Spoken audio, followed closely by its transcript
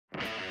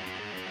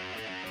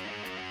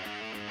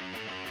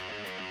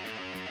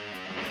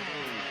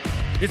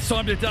It's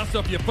time to dust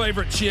off your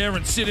favourite chair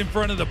and sit in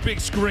front of the big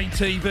screen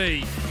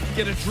TV.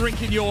 Get a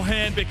drink in your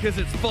hand because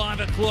it's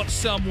 5 o'clock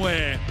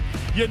somewhere.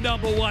 Your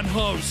number one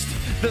host,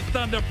 the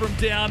Thunder from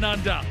Down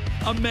Under,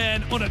 a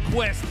man on a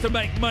quest to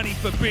make money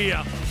for beer.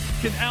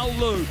 Can Al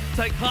Lou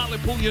take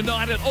Hartlepool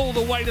United all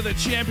the way to the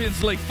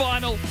Champions League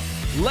final?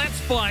 Let's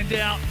find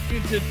out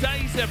in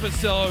today's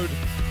episode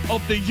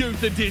of the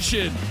Youth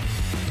Edition.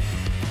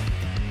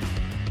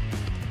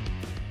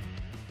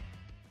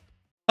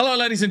 Hello,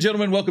 ladies and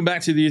gentlemen. Welcome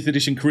back to the Youth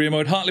Edition Career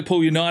Mode.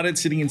 Hartlepool United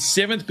sitting in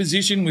 7th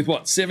position with,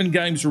 7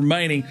 games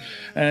remaining.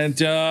 And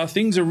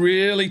things are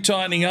really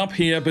tightening up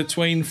here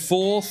between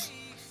 4th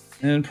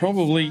and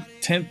probably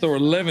 10th or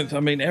 11th.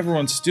 I mean,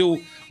 everyone's still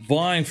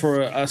vying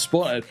for a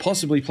spot at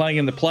possibly playing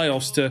in the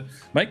playoffs to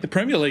make the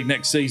Premier League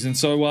next season.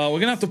 So we're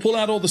going to have to pull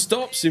out all the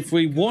stops. If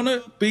we want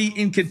to be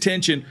in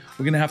contention,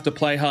 we're going to have to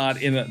play hard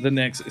in the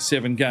next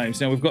 7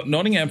 games. Now, we've got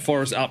Nottingham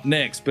Forest up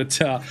next,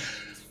 but...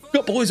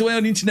 got boys away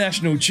on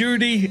international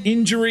duty,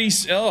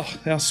 injuries. Oh,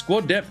 our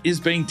squad depth is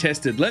being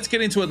tested. Let's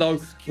get into it,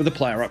 though, with a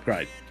player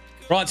upgrade.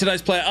 Right,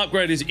 today's player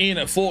upgrade is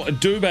in for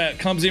Duba. It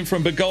comes in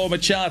from Bagoa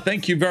Machar.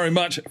 Thank you very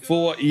much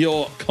for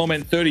your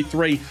comment.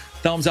 33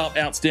 thumbs up.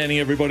 Outstanding,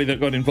 everybody that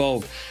got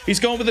involved. He's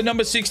gone with the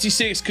number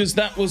 66 because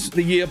that was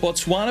the year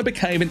Botswana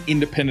became an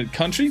independent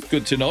country.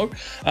 Good to know.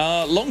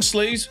 Long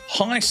sleeves,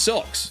 high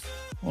socks.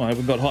 Oh, I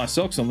haven't got high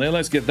socks on there.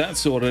 Let's get that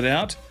sorted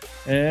out.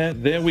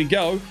 And there we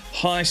go.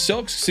 High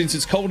socks since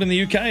it's cold in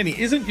the UK and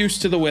he isn't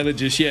used to the weather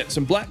just yet.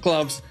 Some black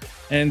gloves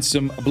and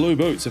some blue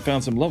boots. I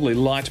found some lovely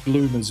light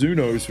blue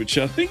Mizunos, which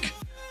I think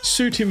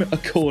suit him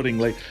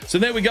accordingly. So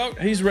there we go.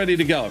 He's ready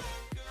to go.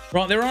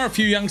 Right, there are a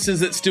few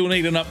youngsters that still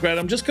need an upgrade.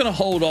 I'm just going to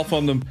hold off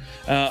on them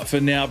for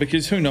now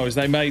because who knows,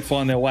 they may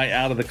find their way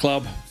out of the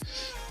club.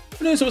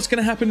 Who knows what's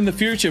going to happen in the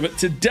future. But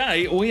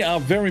today we are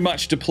very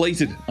much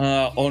depleted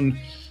on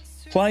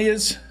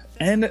players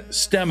and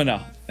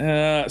stamina.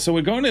 So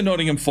we're going to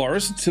Nottingham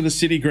Forest, to the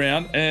City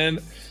Ground, and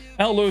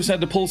Al Lewis had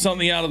to pull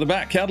something out of the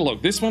back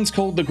catalogue. This one's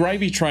called the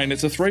Gravy Train.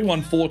 It's a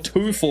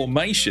 3-1-4-2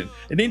 formation.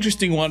 An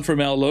interesting one from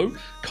Al Lou.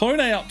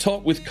 Kone up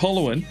top with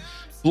Colwyn,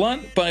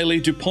 Blunt, Bailey,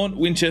 DuPont,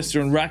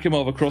 Winchester and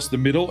Rakimov across the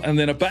middle, and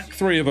then a back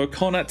three of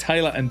O'Connor,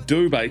 Taylor and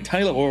Dubé.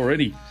 Taylor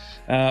already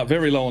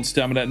very low on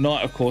stamina. At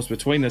night, of course,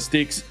 between the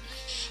sticks.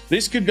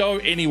 This could go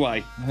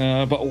anyway,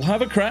 but we'll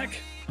have a crack.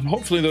 And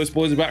hopefully those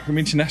boys are back from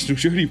international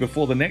duty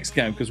before the next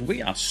game because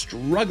we are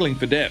struggling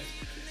for depth.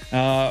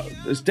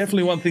 There's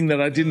definitely one thing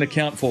that I didn't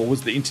account for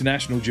was the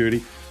international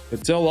duty.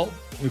 But well,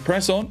 we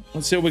press on.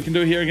 Let's see what we can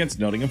do here against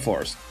Nottingham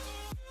Forest.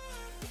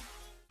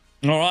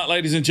 All right,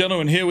 ladies and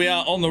gentlemen, here we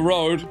are on the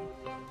road.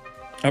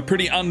 A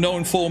pretty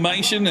unknown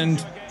formation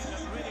and,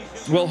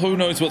 well, who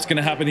knows what's going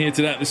to happen here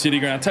today at the City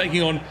Ground.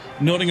 Taking on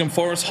Nottingham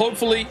Forest.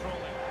 Hopefully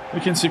we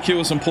can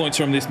secure some points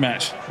from this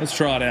match. Let's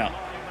try it out.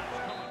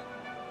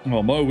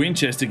 Well, Mo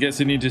Winchester gets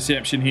an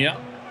interception here.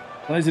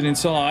 Plays it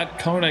inside.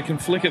 Kone can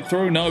flick it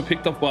through. No,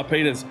 picked off by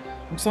Peters.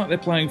 Looks like they're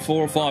playing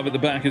 4 or 5 at the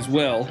back as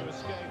well.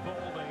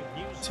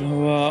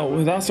 So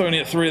with us only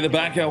at 3 at the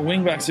back, our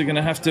wing-backs are going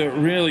to have to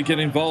really get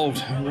involved.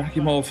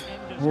 Rakimov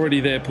already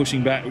there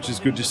pushing back, which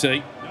is good to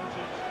see.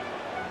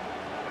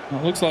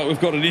 Well, it looks like we've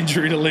got an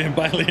injury to Liam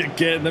Bailey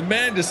again. The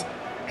man just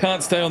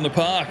can't stay on the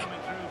park.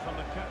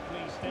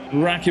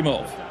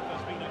 Rakimov.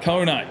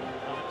 Kone.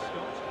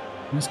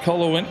 There's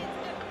Colwyn.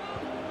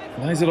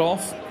 Lays it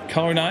off.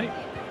 Kone.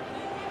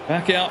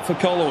 Back out for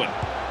Colwyn.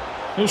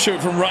 He'll shoot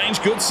from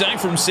range. Good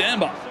save from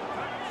Samba.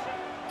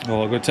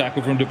 Oh, good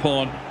tackle from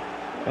DuPont.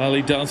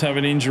 Bailey does have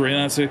an injury,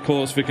 and that's a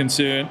cause for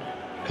concern.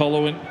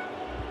 Colwyn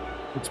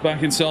looks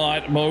back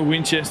inside. Mo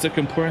Winchester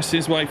can press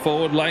his way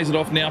forward. Lays it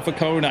off now for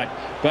Kone.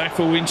 Back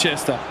for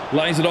Winchester.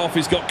 Lays it off.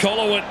 He's got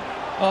Colwyn.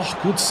 Oh,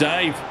 good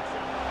save.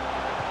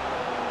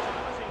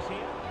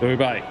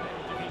 Dubé.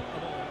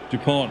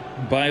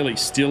 DuPont. Bailey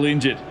still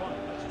injured.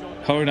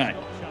 Kone.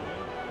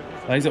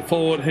 Lays it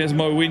forward. Here's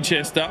Mo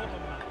Winchester.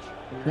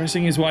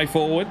 Pressing his way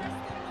forward.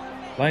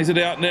 Lays it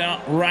out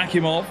now.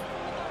 Rakimov.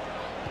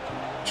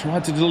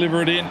 Tried to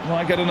deliver it in.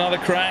 Might get another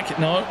crack.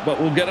 No, but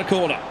we'll get a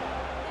corner.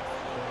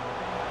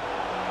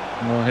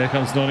 Oh, here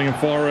comes Nottingham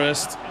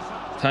Forest.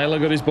 Taylor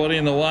got his body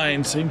in the way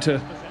and seemed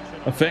to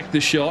affect the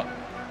shot.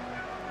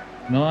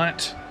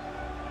 Knight.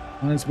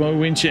 That's Mo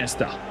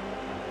Winchester.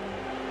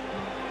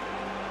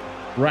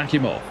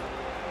 Rakimov.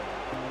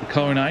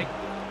 Kone.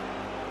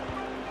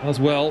 Does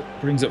well,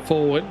 brings it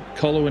forward.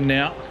 Colwyn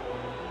now.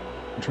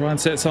 Try and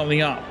set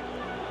something up.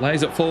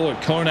 Lays it forward.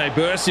 Kone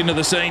bursts into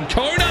the scene.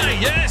 Kone!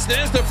 Yes,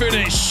 there's the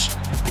finish.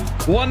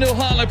 1-0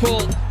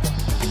 Hartlepool.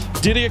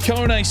 Didier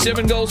Kone,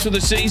 7 goals for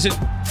the season.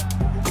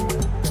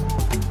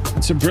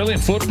 It's a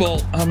brilliant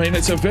football. I mean,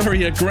 it's a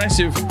very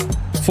aggressive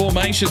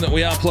formation that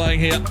we are playing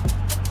here.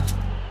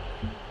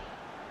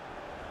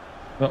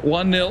 But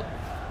 1-0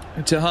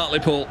 to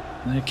Hartlepool.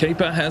 The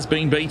keeper has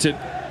been beaten.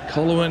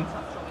 Colwyn,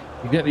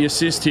 you get the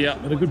assist here,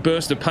 but a good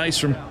burst of pace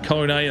from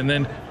Kone and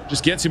then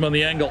just gets him on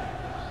the angle.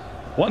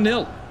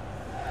 1-0.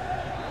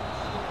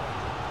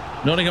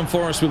 Nottingham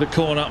Forest with a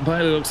corner.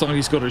 Bailey looks like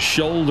he's got a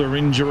shoulder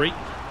injury.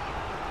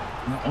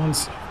 That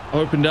one's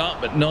opened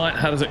up, but Knight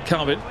has it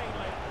covered.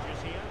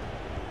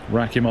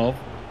 Rakimov.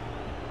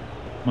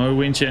 Mo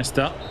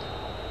Winchester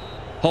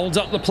holds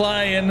up the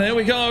play, and there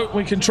we go.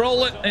 We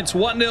control it. It's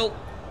 1-0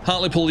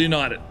 Hartlepool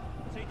United.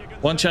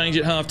 One change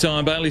at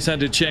halftime. Bailey's had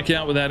to check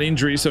out with that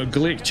injury, so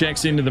Glick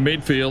checks into the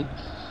midfield.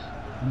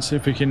 Let's see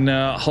if we can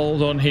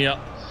hold on here.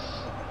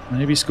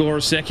 Maybe score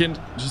a second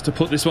just to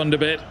put this one to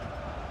bed.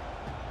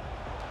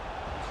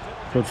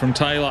 Good from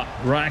Taylor.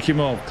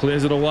 Rakimov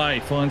clears it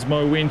away. Finds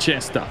Mo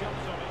Winchester.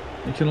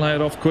 He can lay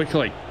it off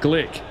quickly.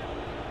 Glick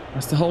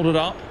has to hold it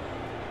up.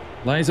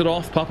 Lays it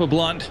off. Papa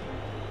Blunt.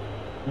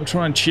 We'll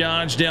try and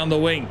charge down the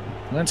wing.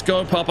 Let's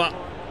go, Papa.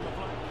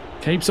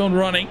 Keeps on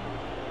running.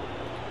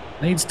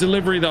 Needs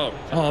delivery, though.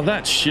 Oh,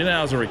 that's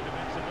shithousery.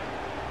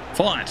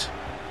 Fight.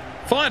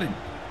 Fight him.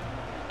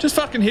 Just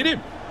fucking hit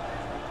him.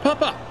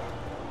 Papa.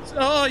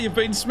 Oh, you've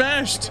been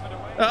smashed.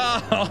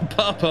 Oh,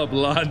 Papa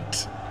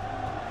Blunt.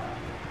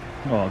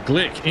 Oh,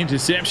 Glick.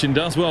 Interception.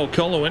 Does well.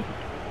 Colowin.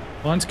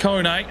 Finds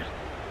Kone.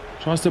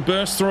 Tries to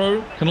burst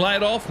through. Can lay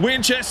it off.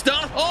 Winchester.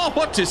 Oh,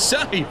 what to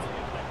save.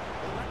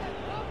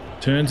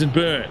 Turns and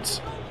burns.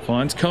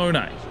 Finds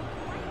Kone.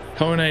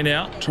 Kone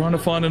now trying to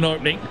find an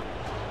opening.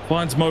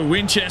 Finds Mo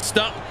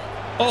Winchester.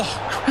 Oh,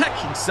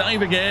 cracking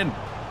save again.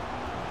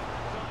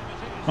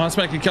 Let's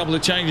make a couple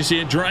of changes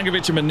here.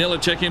 Dragovic and Manila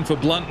check in for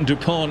Blunt and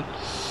Dupont.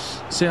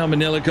 See how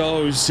Manila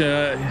goes.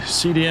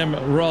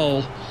 CDM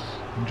roll.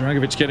 And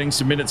Dragovic getting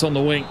some minutes on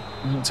the wing.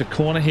 It's a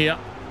corner here.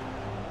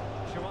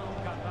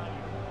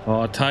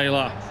 Oh,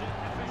 Taylor.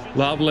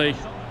 Lovely.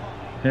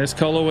 Here's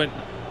Colowin.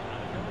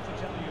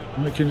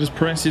 We can just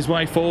press his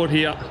way forward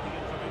here.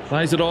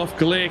 Lays it off.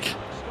 Glick.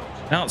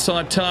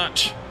 Outside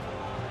touch.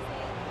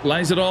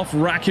 Lays it off.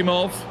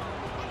 Rakimov.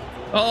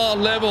 Oh,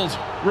 levelled.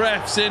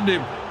 Ref, send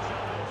him.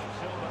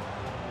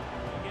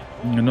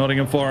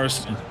 Nottingham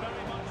Forest.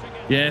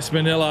 Yes,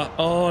 Manila.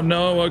 Oh,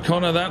 no,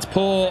 O'Connor. That's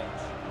poor.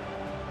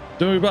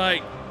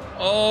 Dubé.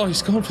 Oh,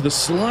 he's gone for the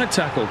slide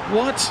tackle.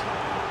 What?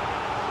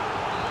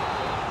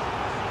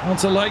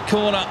 That's a late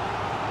corner.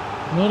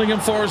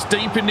 Nottingham Forest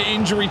deep into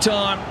injury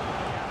time.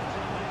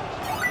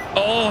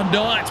 Oh,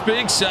 Knight,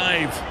 big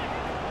save.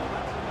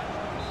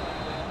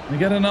 We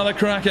get another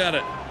crack at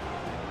it.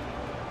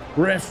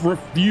 Ref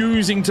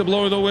refusing to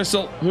blow the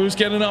whistle. Who's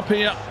getting up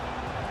here?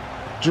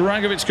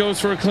 Dragovic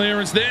goes for a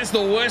clearance. There's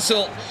the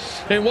whistle.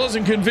 It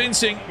wasn't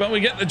convincing, but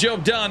we get the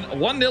job done.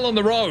 1-0 on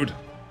the road.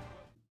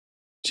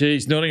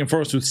 Geez, Nottingham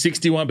Forest with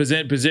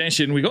 61%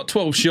 possession. We got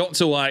 12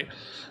 shots away.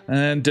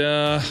 And,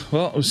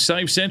 well, it was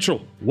save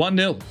central.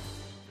 1-0.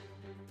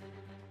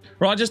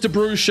 Right, just a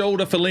bruised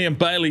shoulder for Liam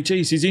Bailey.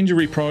 Geez, he's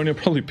injury prone. He'll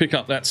probably pick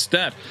up that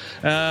stat.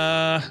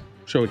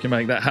 Sure we can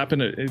make that happen.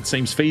 It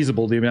seems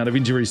feasible, the amount of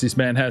injuries this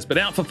man has. But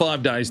out for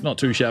 5 days, not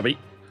too shabby.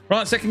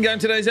 Right, second game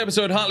today's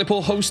episode.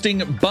 Hartlepool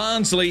hosting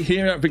Barnsley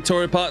here at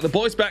Victoria Park. The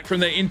boys back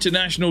from their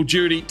international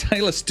duty.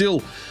 Taylor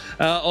still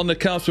on the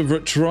cusp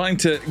of trying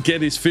to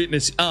get his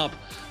fitness up.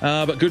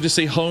 But good to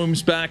see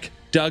Holmes back,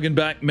 Duggan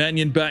back,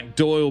 Mannion back,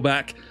 Doyle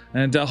back.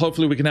 And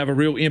hopefully we can have a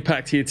real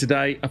impact here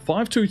today. A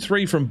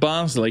 5-2-3 from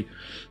Barnsley.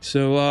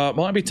 So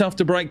might be tough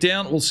to break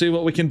down. We'll see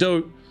what we can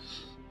do.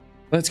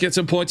 Let's get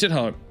some points at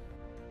home.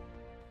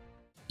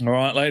 All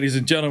right, ladies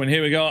and gentlemen,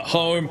 here we go at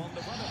home.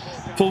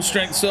 Full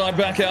strength side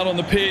back out on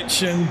the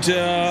pitch.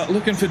 And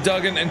looking for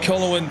Duggan and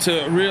Colowin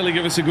to really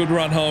give us a good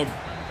run home.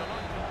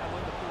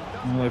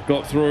 Well, they've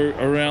got through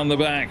around the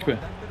back. But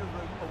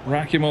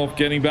Rakimov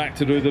getting back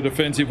to do the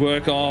defensive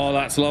work. Oh,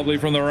 that's lovely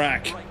from the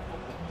rack.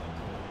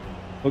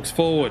 Looks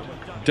forward.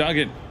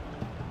 Duggan.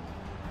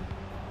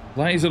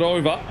 Lays it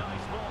over.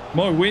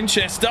 Mo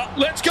Winchester.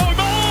 Let's go,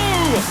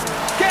 Mo!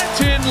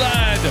 Get in,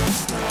 lad!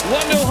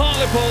 1-0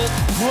 Hartlepool.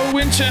 Mo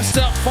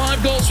Winchester,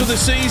 5 goals for the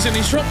season.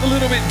 He's dropped a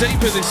little bit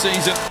deeper this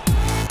season.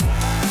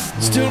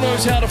 Still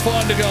knows how to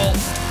find a goal.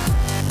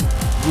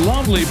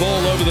 Lovely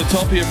ball over the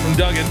top here from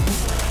Duggan.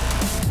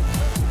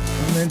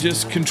 And then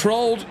just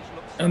controlled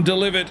and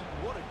delivered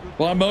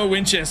by Mo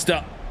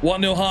Winchester.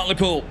 1-0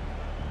 Hartlepool.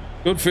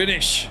 Good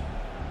finish.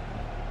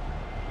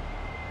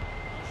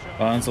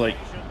 Barnsley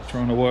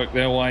trying to work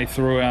their way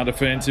through our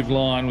defensive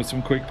line with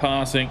some quick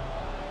passing.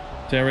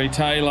 Terry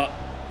Taylor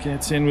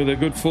gets in with a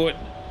good foot.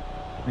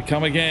 They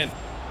come again.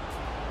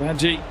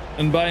 Badgie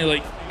and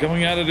Bailey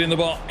going at it in the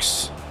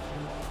box.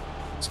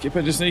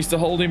 Skipper just needs to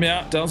hold him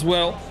out. Does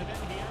well.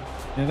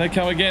 Here they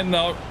come again,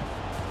 though.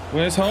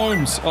 Where's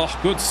Holmes? Oh,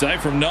 good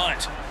save from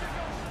Knight.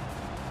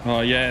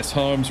 Oh, yes,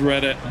 Holmes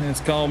read it.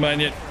 There's Cole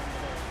Mannion.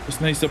 Just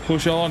needs to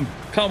push on.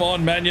 Come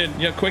on, Mannion.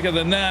 You're quicker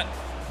than that.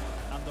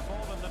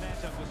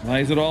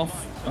 Lays it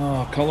off.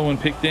 Oh, Colowin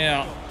picked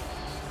out.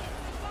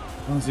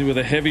 Barnsley with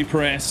a heavy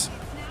press.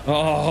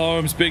 Oh,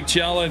 Holmes, big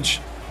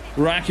challenge.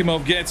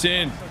 Rakimov gets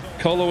in.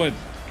 Colowin,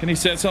 can he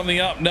set something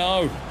up?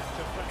 No.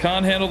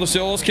 Can't handle the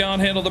sauce,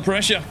 can't handle the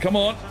pressure. Come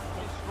on.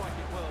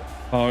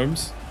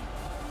 Holmes.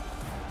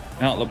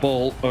 Out the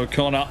ball,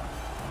 O'Connor.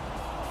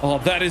 Oh,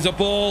 that is a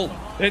ball.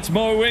 It's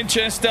Mo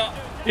Winchester.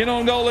 In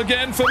on goal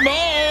again for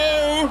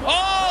Mo.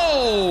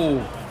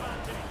 Oh!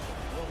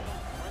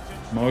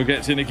 Mo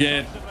gets in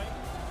again.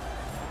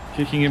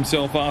 Kicking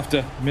himself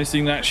after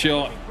missing that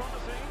shot.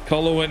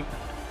 Collowin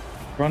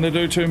trying to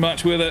do too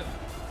much with it.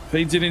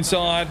 Feeds it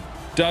inside.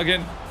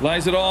 Duggan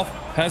lays it off.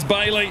 Has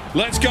Bailey.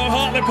 Let's go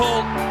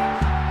Hartlepool.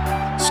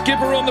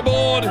 Skipper on the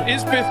board.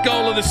 His 5th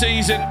goal of the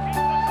season.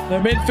 The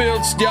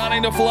midfield's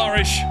starting to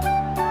flourish.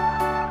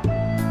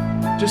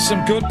 Just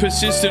some good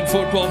persistent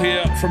football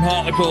here from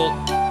Hartlepool.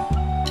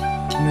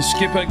 And the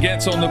skipper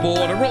gets on the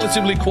board. A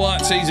relatively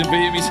quiet season for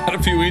him. He's had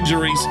a few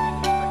injuries.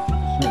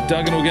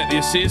 Duggan will get the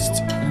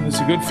assist. And it's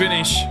a good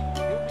finish.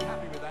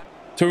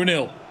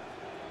 2-0.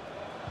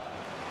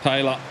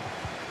 Taylor.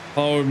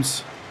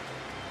 Holmes.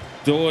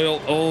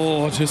 Doyle.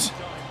 Oh, just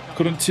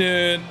couldn't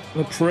turn.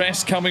 The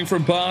press coming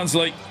from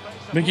Barnsley.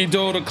 Mickey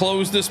Doyle to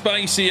close the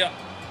space here.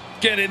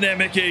 Get in there,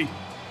 Mickey.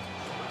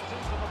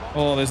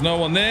 Oh, there's no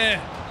one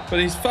there. But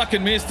he's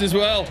fucking missed as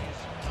well.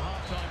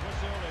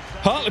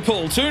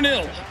 Hartlepool,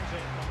 2-0.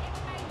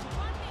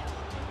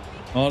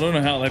 Oh, I don't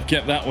know how they've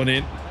kept that one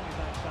in.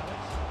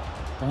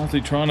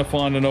 Barnsley trying to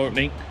find an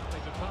opening.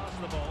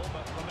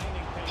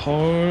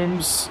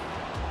 Holmes.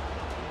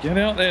 Get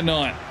out there,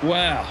 Knight.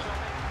 Wow.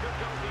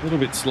 A little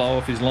bit slow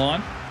off his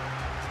line.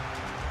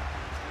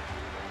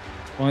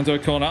 Finds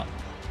O'Connor.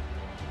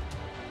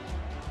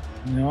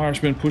 And the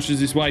Irishman pushes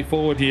his way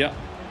forward here.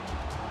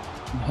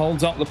 And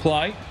holds up the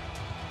play.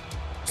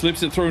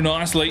 Slips it through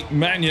nicely.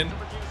 Mannion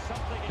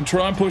can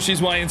try and push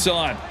his way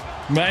inside.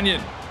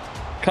 Mannion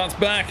cuts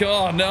back.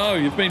 Oh no,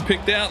 you've been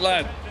picked out,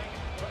 lad.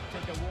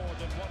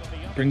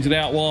 Brings it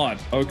out wide.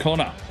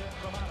 O'Connor.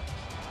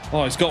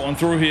 Oh, he's got one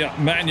through here.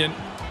 Mannion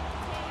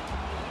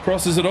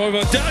crosses it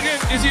over. Duggan,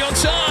 is he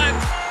onside?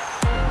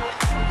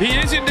 He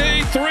is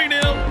indeed.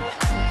 3-0.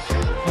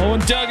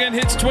 Owen Duggan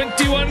hits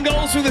 21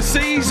 goals for the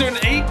season,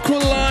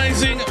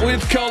 equalising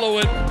with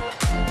Collowin.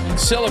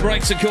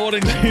 Celebrates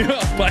accordingly.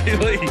 Oh,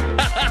 Bailey.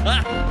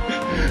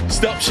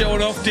 Stop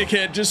showing off,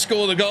 dickhead. Just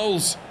score the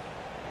goals.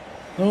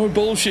 No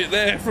bullshit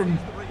there from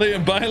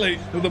Liam Bailey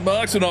with the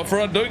marksman up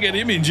front. Don't get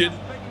him injured.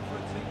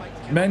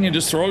 Mannion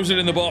just throws it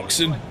in the box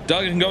and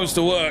Duggan goes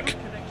to work.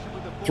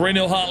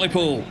 3-0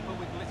 Hartlepool.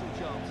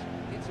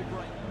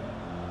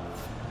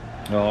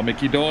 Oh,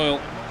 Mickey Doyle.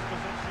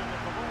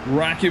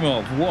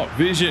 Rakimov, what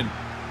vision.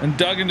 And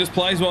Duggan just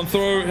plays one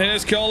through.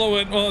 Here's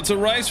Collowin. Well, it's a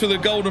race for the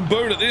golden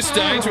boot at this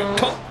stage.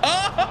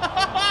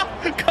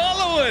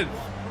 Collowin!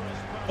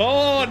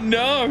 Oh,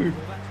 no.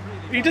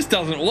 He just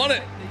doesn't want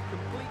it.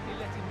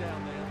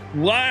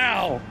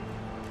 Wow.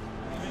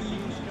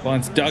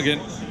 Finds Duggan.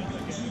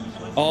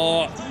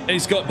 Oh,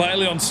 he's got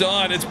Bailey on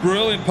side. It's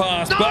brilliant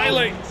pass. No!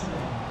 Bailey.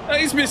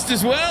 He's missed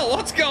as well.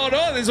 What's going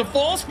on? There's a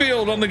force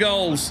field on the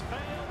goals.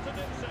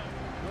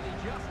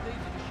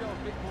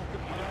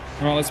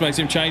 All right, let's make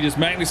some changes.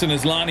 Magnuson,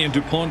 Aslani and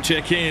Dupont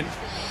check in.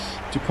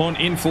 Dupont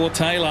in for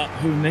Taylor,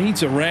 who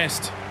needs a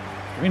rest.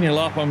 3-0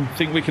 up, I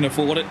think we can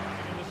afford it.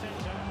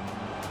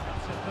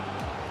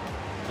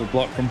 Good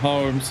block from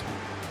Holmes.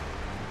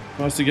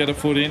 Tries to get a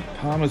foot in.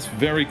 Palmer's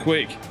very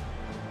quick.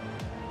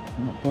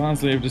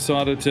 Barnsley have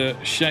decided to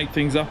shake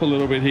things up a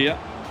little bit here.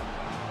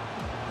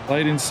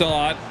 Played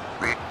inside.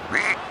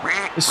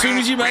 As soon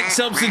as you make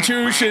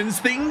substitutions,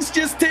 things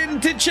just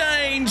tend to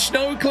change.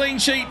 No clean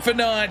sheet for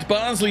Knight.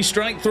 Barnsley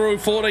straight through,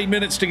 14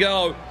 minutes to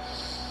go.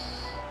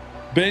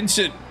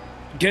 Benson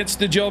gets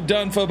the job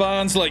done for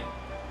Barnsley.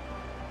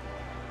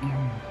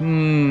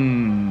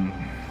 Come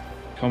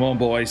on,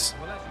 boys.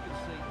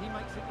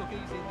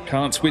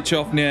 Can't switch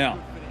off now.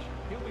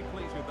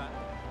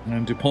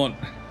 And Dupont.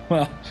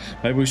 Well,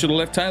 maybe we should have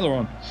left Taylor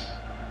on.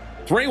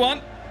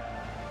 3-1.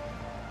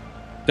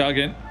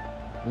 Duggan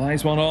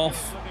lays one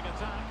off.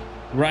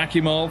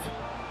 Rakimov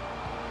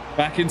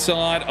back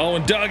inside. Oh,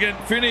 and Duggan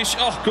finish.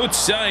 Oh, good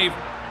save.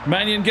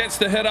 Mannion gets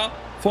the header.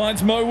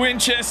 Finds Mo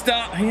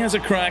Winchester. He has a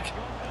crack.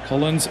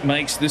 Collins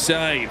makes the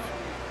save.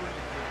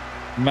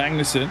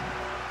 Magnuson.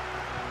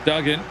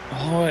 Duggan.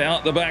 Oh,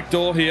 out the back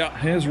door here.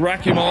 Here's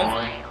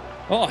Rakimov.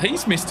 Oh,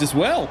 he's missed as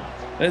well.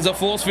 There's a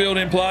force field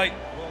in play.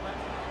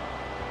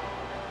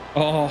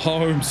 Oh,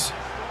 Holmes.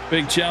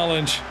 Big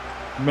challenge.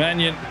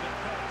 Mannion.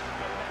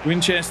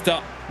 Winchester.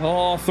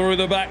 Oh, through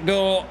the back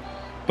door.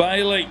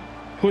 Bailey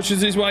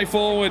pushes his way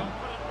forward.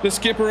 The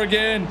skipper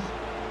again.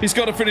 He's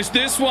got to finish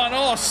this one.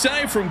 Oh,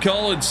 save from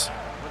Collins.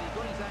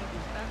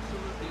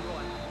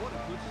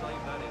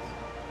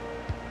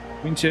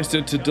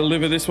 Winchester to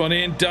deliver this one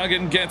in.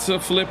 Duggan gets a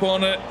flip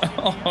on it.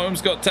 Oh,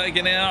 Holmes got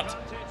taken out.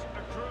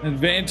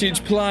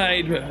 Advantage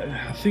played, but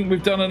I think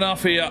we've done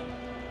enough here.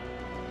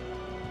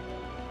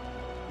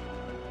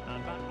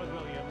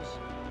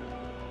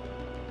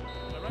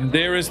 And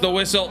there is the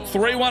whistle.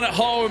 3-1 at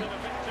home.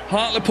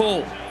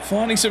 Hartlepool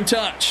finding some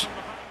touch.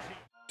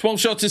 12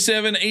 shots to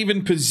 7,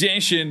 even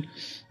possession.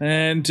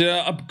 And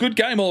a good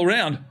game all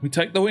around. We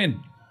take the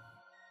win.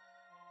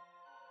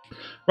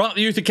 Right,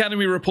 the Youth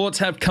Academy reports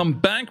have come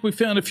back. We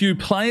found a few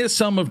players.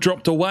 Some have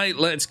dropped away.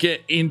 Let's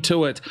get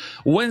into it.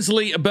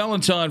 Wesley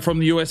Ballantyne from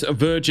the US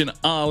Virgin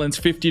Islands,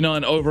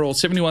 59 overall,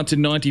 71 to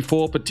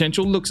 94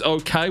 potential. Looks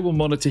okay. We'll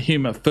monitor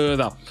him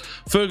further.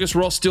 Fergus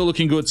Ross still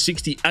looking good,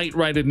 68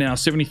 rated now,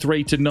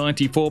 73 to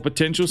 94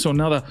 potential. So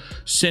another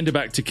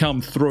centre-back to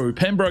come through.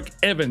 Pembroke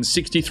Evans,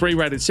 63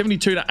 rated,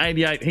 72 to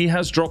 88. He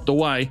has dropped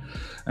away.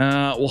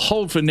 We'll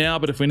hold for now,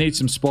 but if we need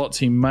some spots,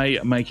 he may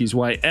make his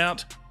way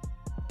out.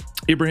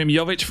 Ibrahim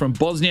Jovic from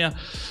Bosnia,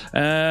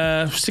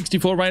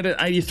 64 rated,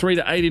 83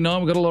 to 89.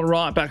 We've got a lot of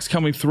right backs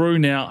coming through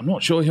now. I'm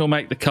not sure he'll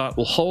make the cut.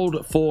 We'll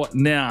hold for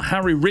now.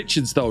 Harry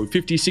Richards, though,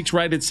 56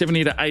 rated,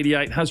 70 to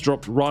 88, has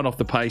dropped right off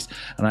the pace,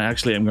 and I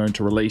actually am going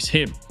to release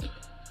him.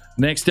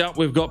 Next up,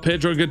 we've got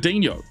Pedro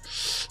Godinho,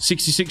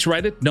 66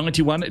 rated,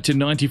 91 to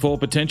 94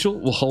 potential.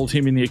 We'll hold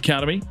him in the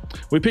academy.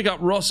 We pick up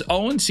Ross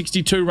Owen,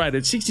 62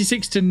 rated,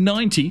 66 to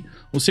 90.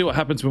 We'll see what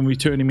happens when we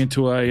turn him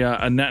into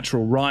a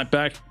natural right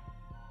back.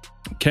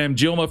 Cam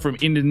Gilmer from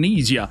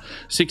Indonesia,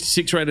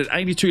 66 rated,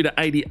 82 to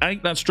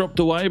 88. That's dropped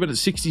away, but at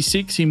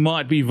 66, he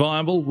might be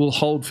viable. We'll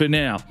hold for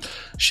now.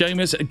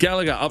 Seamus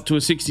Gallagher up to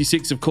a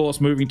 66, of course,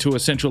 moving to a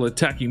central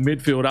attacking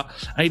midfielder,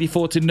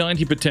 84 to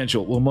 90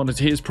 potential. We'll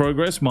monitor his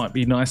progress. Might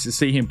be nice to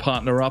see him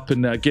partner up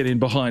and get in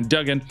behind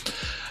Duggan.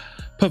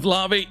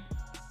 Pavlavi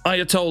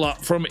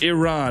Ayatollah from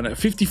Iran,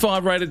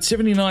 55 rated,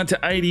 79 to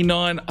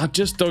 89. I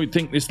just don't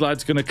think this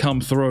lad's going to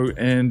come through,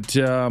 and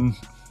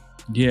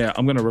yeah,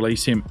 I'm going to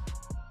release him.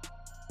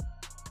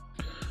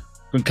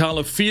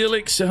 Goncalo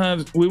Felix,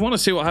 we want to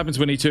see what happens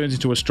when he turns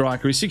into a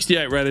striker. He's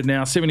 68 rated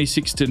now,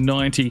 76 to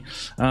 90.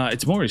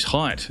 It's more his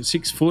height.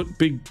 6 foot,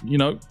 big,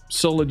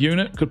 solid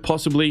unit. Could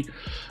possibly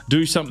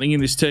do something in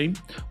this team.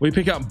 We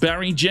pick up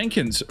Barry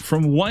Jenkins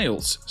from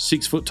Wales,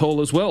 6 foot tall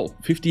as well.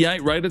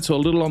 58 rated, so a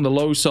little on the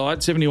low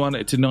side.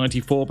 71 to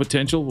 94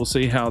 potential. We'll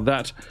see how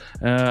that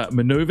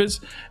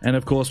maneuvers. And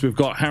of course, we've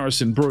got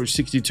Harrison Bruce,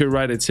 62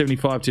 rated,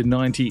 75 to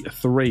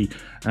 93.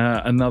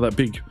 Another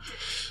big...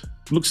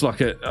 Looks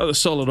like a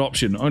solid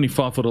option. Only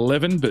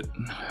 5'11", but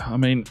I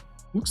mean,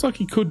 looks like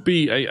he could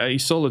be a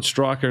solid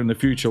striker in the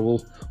future.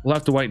 We'll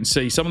have to wait and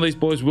see. Some of these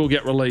boys will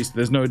get released.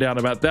 There's no doubt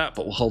about that,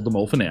 but we'll hold them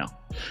all for now.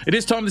 It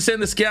is time to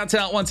send the scouts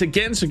out once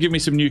again, so give me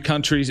some new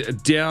countries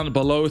down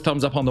below.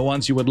 Thumbs up on the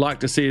ones you would like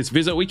to see us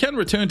visit. We can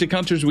return to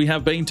countries we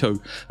have been to.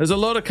 There's a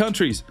lot of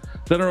countries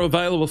that are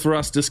available for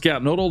us to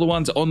scout. Not all the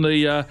ones on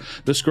the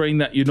screen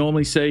that you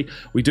normally see.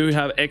 We do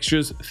have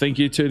extras. Thank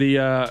you to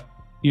the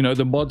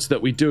mods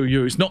that we do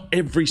use. Not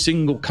every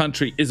single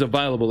country is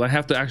available. They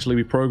have to actually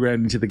be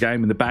programmed into the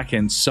game in the back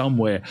end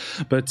somewhere.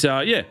 But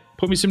yeah,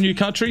 put me some new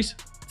countries.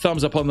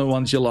 Thumbs up on the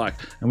ones you like.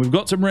 And we've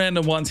got some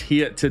random ones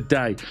here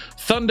today.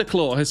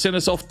 Thunderclaw has sent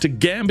us off to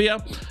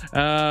Gambia.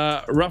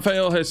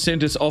 Raphael has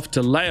sent us off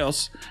to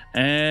Laos.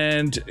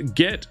 And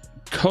Get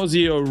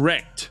Cosio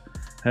Rect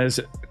has...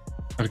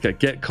 Okay,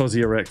 Get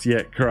Cosio Rect.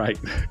 Yeah, great.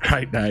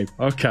 Great name.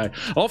 Okay.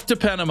 Off to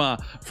Panama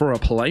for a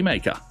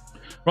playmaker.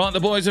 Right,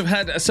 the boys have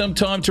had some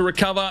time to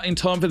recover in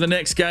time for the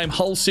next game.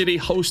 Hull City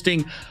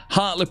hosting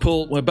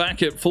Hartlepool. We're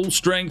back at full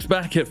strength,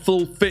 back at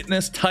full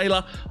fitness.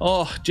 Taylor,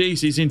 oh, geez,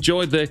 he's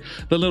enjoyed the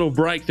little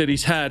break that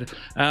he's had.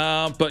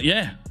 But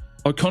yeah,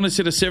 O'Connor's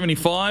hit a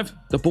 75.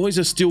 The boys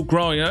are still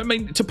growing. I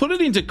mean, to put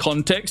it into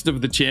context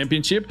of the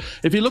championship,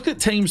 if you look at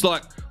teams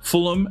like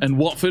Fulham and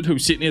Watford, who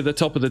sit near the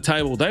top of the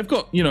table, they've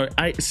got,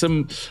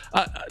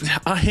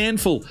 a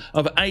handful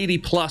of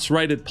 80-plus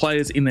rated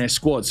players in their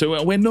squad.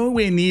 So we're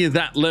nowhere near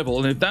that level.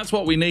 And if that's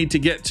what we need to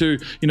get to,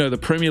 the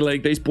Premier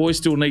League, these boys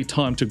still need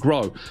time to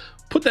grow.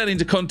 Put that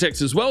into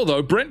context as well,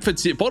 though.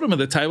 Brentford's at bottom of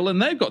the table,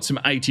 and they've got some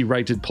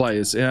 80-rated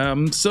players.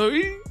 So,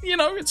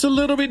 it's a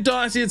little bit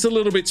dicey. It's a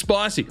little bit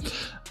spicy.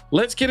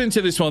 Let's get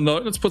into this one, though.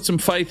 Let's put some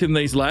faith in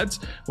these lads.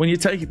 When you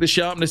take the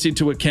sharpness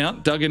into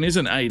account, Duggan is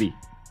an 80.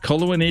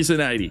 Colwyn is an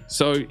 80.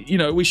 So,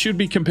 we should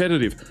be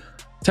competitive.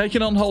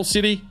 Taking on Hull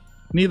City,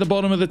 near the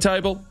bottom of the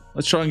table.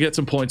 Let's try and get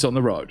some points on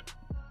the road.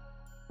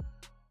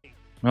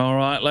 All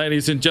right,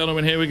 ladies and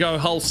gentlemen, here we go.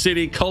 Hull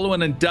City,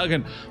 Colwyn and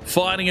Duggan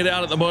fighting it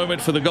out at the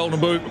moment for the Golden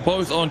Boot,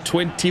 both on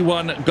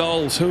 21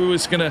 goals. Who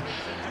is going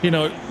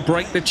to,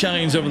 break the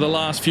chains over the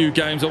last few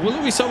games? Or will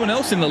it be someone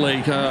else in the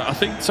league? I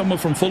think someone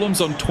from Fulham's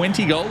on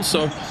 20 goals,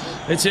 so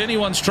it's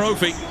anyone's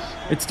trophy.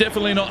 It's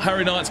definitely not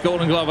Harry Knight's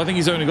Golden Glove. I think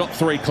he's only got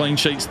 3 clean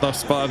sheets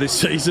thus far this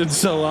season,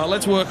 so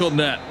let's work on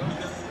that.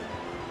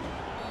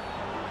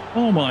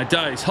 Oh my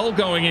days, Hull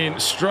going in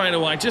straight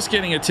away, just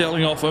getting a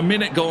telling off. A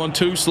minute gone,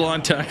 2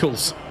 slide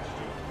tackles.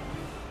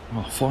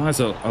 Oh,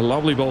 fires a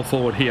lovely ball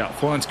forward here.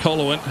 Finds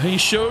Colwyn, he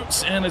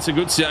shoots, and it's a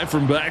good save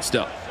from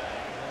Baxter.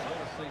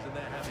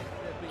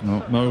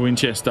 Oh, Mo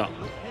Winchester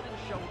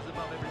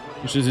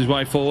pushes his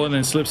way forward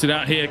and slips it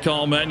out here.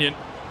 Kyle Mannion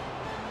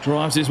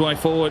drives his way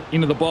forward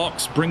into the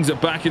box, brings it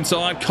back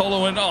inside.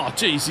 Colwyn, oh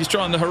geez, he's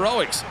trying the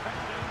heroics.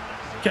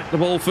 Get the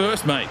ball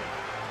first, mate.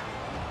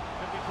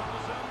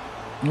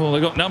 Oh,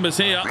 they got numbers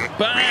here.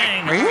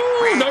 Bang!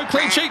 Ooh, no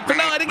clean sheet for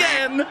Knight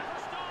again.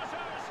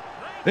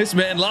 This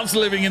man loves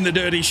living in the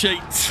dirty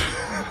sheets.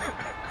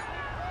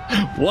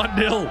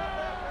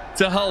 1-0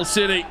 to Hull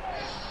City.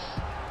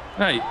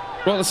 Hey,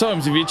 Roller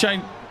Soames, have you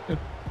changed?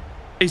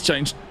 He's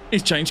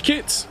changed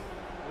kits.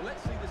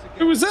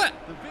 Who was that?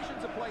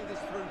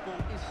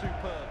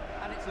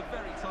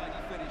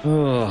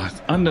 Oh,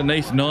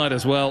 underneath Knight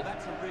as well.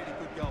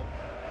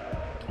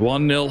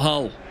 1-0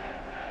 Hull.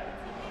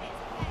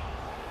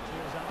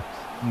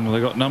 Oh,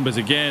 they got numbers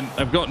again.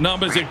 They've got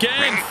numbers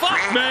again.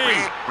 Fuck me.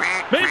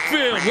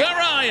 Midfield, where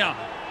are you?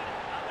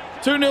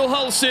 2-0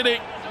 Hull City.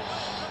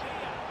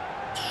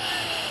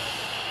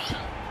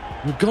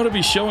 We've got to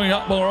be showing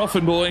up more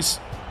often, boys.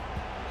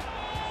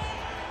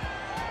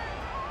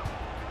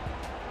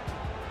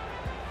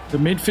 The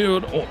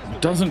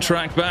midfield doesn't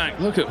track back.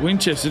 Look at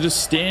Winchester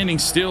just standing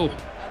still.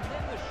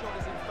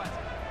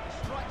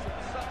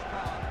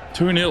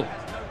 2-0.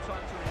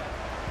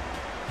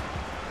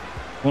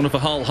 One for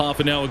Hull, half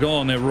an hour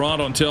gone. They're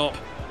right on top.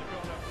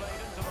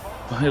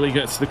 Bailey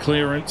gets the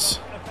clearance.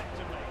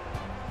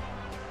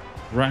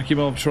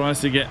 Rakimov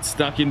tries to get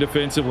stuck in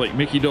defensively.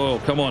 Mickey Doyle,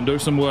 come on, do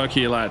some work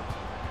here, lad.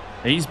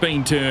 He's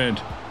been turned.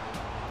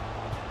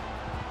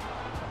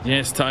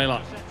 Yes,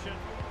 Taylor.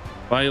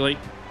 Bailey.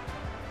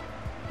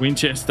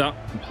 Winchester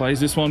plays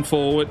this one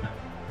forward.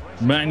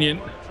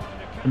 Mannion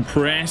and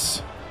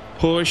press.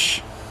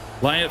 Push.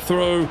 Lay it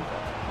through.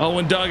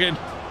 Owen Duggan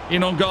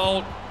in on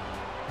goal.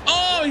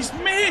 Oh, he's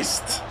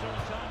missed.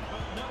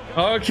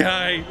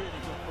 Okay.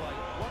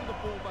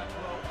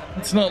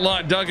 It's not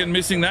like Duggan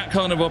missing that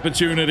kind of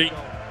opportunity.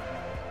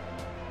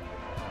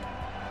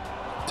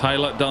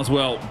 Taylor does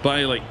well.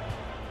 Bailey.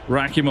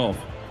 Rakimov.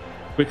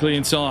 Quickly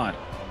inside.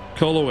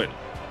 Collowin.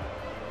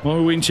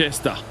 Mo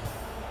Winchester.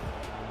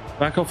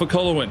 Back off for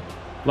Collowin.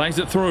 Lays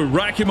it through.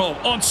 Rakimov.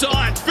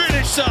 Onside.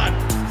 Finish, son.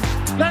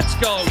 Let's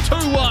go.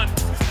 2-1.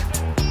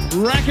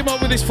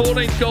 Rakimov with his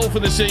 14th goal for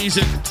the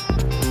season.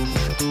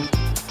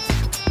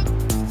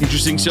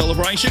 Interesting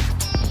celebration.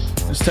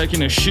 It's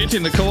taking a shit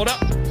in the corner.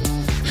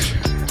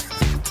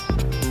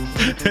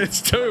 It's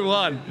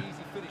 2-1.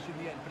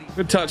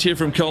 Good touch here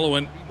from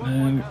Collowin.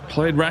 And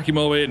played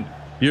Rakimov in.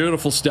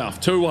 Beautiful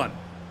stuff. 2-1.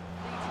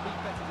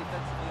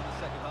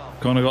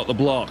 Connor got the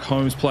block.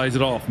 Holmes plays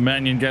it off.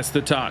 Mannion gets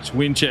the touch.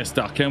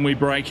 Winchester. Can we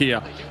break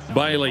here?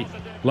 Bailey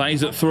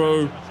lays it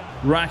through.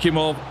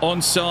 Rakimov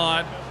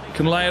onside.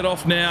 Can lay it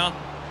off now.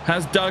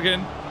 Has Duggan.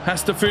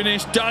 Has to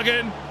finish.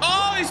 Duggan.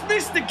 Oh, he's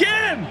missed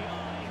again.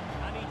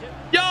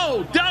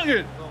 Yo,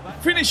 Duggan.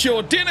 Finish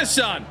your dinner,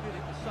 son.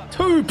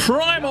 2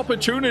 prime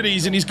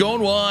opportunities and he's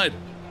gone wide.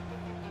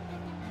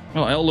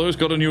 Oh, El Lou's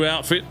got a new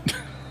outfit.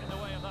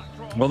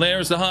 Well,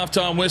 there's the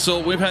halftime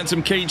whistle. We've had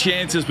some key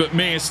chances but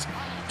missed.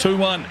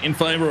 2-1 in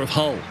favour of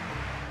Hull.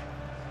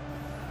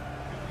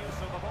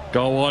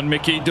 Go on,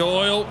 Mickey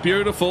Doyle.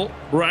 Beautiful.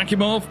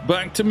 Rakimov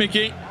back to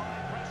Mickey.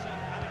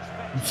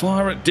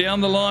 Fire it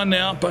down the line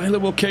now. Baylor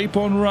will keep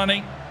on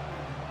running.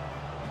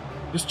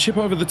 Just chip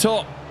over the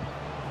top.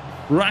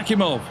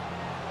 Rakimov.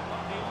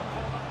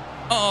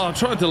 Oh, I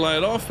tried to lay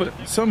it off, but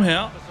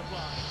somehow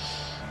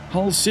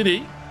Hull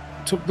City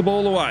took the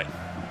ball away.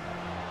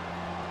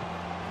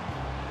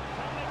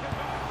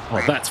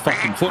 Oh, that's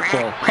fucking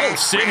football. Hull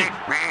City.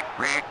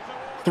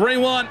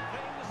 3-1.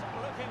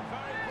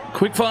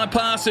 Quick fire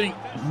passing.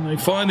 They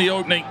find the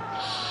opening.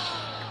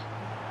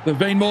 They've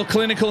been more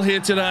clinical here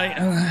today.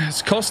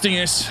 It's costing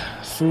us.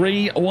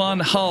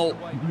 3-1 Hull.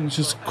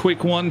 Just quick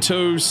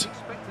 1-2s.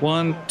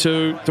 1,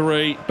 2,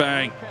 3,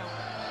 bang.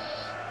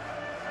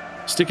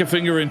 Stick a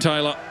finger in,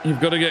 Taylor. You've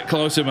got to get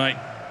closer, mate.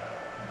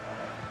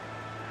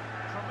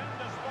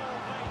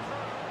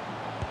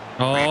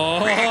 Oh,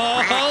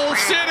 Hull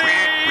City!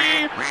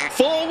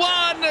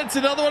 4-1. It's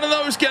another one of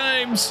those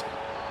games.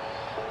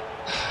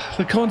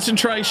 The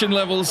concentration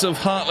levels of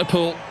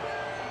Hartlepool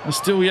are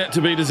still yet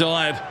to be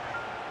desired.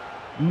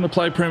 I'm going to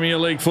play Premier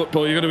League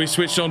football. You've got to be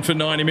switched on for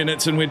 90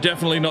 minutes, and we're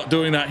definitely not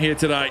doing that here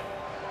today.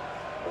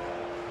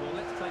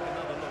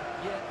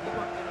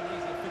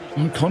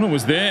 And Connor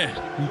was there.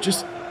 He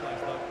just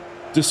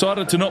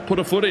decided to not put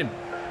a foot in.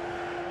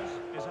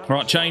 All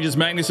right, changes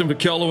Magnuson for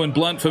Colo and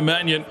Blunt for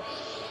Mannion.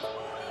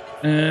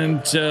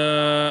 And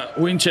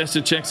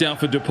Winchester checks out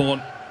for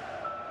DuPont.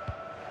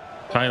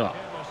 Taylor.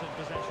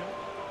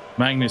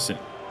 Magnuson.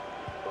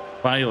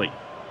 Bailey.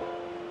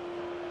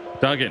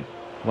 Duggan.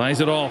 Lays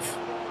it off.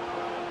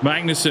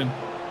 Magnuson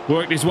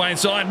worked his way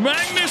inside.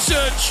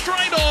 Magnuson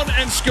straight on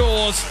and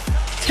scores.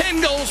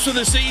 10 goals for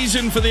the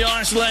season for the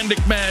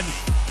Icelandic man.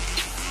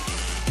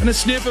 And a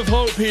sniff of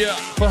hope here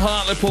for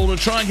Hartlepool to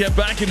try and get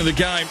back into the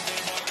game.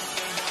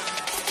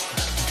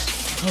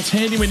 Well, it's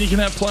handy when you can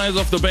have players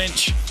off the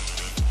bench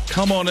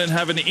come on and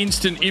have an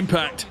instant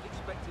impact.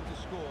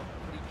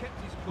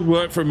 Good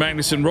work from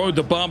Magnuson. Rode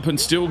the bump and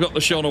still got the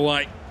shot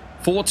away.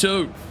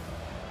 4-2.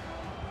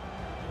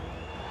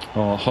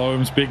 Oh,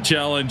 Holmes, big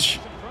challenge.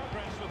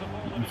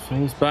 He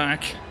falls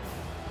back.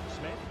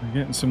 We're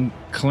getting some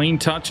clean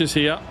touches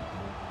here.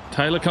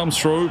 Taylor comes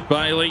through.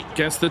 Bailey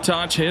gets the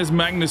touch. Here's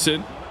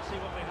Magnuson.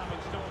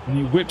 And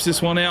he whips this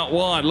one out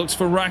wide. Looks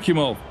for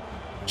Rakimov.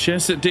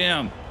 Chests it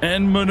down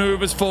and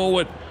maneuvers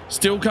forward.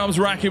 Still comes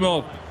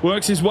Rakimov.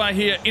 Works his way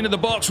here into the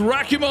box.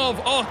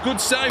 Rakimov. Oh, good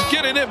save.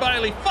 Get in there,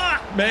 Bailey.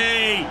 Fuck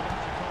me.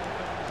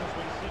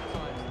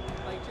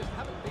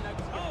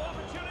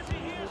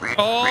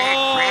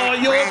 Oh,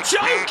 you're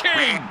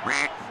joking!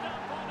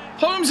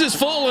 Holmes has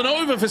fallen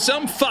over for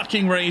some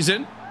fucking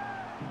reason.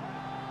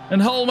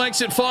 And Hull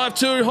makes it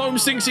 5-2.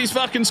 Holmes thinks he's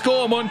fucking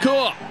scored.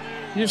 Moncourt,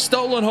 you've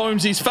stolen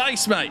Holmes'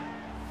 face, mate.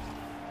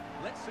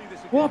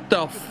 What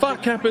the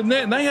fuck happened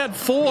then? They had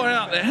 4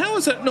 out there. How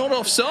is that not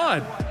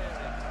offside?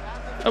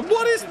 And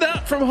what is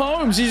that from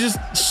Holmes? He just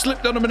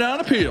slipped on a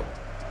banana peel.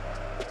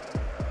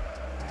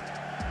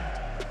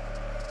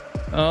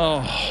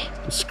 Oh,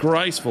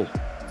 disgraceful.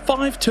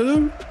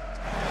 5-2.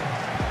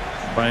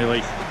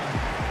 Bailey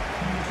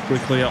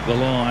quickly up the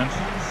line.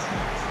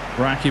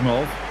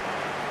 Rakimov.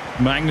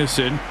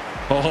 Magnuson.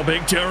 Oh,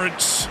 big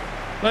Terrence.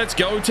 Let's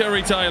go,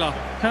 Terry Taylor.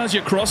 How's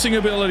your crossing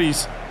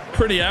abilities?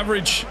 Pretty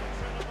average.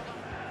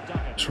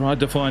 Tried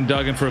to find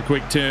Duggan for a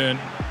quick turn.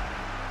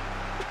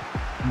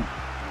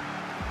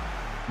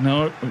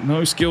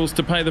 No skills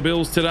to pay the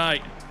bills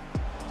today.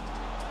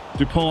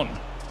 Dupont.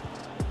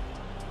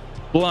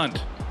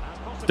 Blunt.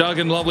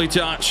 Duggan, lovely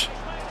touch.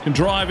 Can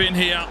drive in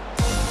here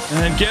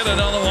and get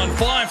another one.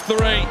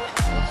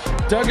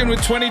 5-3. Duggan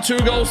with 22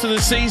 goals to the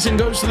season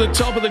goes to the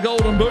top of the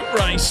Golden Boot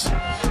race.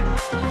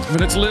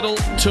 But it's a little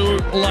too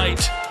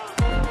late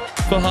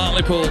for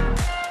Hartlepool.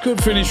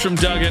 Good finish from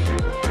Duggan.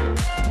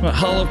 But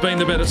Hull have been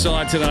the better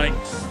side today.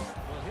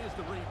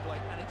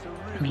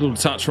 A little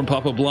touch from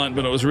Papa Blunt,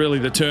 but it was really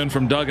the turn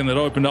from Duggan that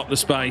opened up the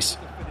space.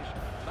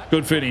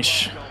 Good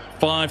finish.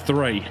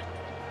 5-3.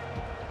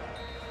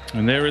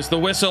 And there is the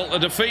whistle. A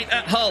defeat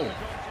at Hull.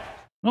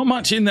 Not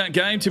much in that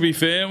game, to be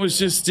fair. It was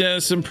just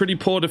some pretty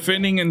poor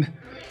defending, and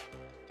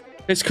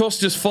it's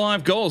cost us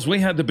 5 goals. We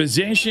had the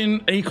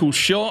possession, equal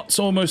shots,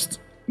 almost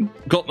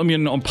got them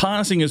in on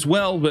passing as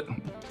well, but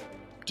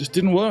just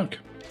didn't work.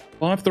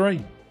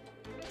 5-3.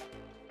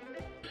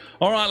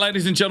 All right,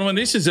 ladies and gentlemen,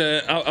 this is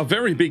a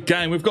very big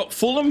game. We've got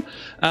Fulham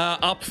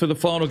up for the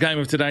final game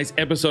of today's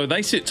episode.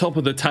 They sit top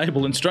of the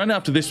table, and straight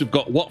after this, we've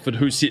got Watford,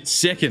 who sits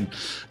second.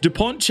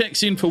 Dupont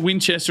checks in for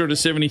Winchester at a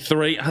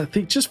 73. I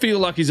just feel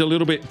like he's a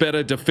little bit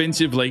better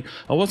defensively.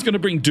 I was going to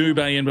bring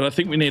Dubé in, but I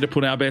think we need to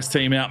put our best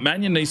team out.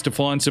 Mannion needs to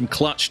find some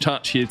clutch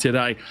touch here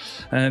today,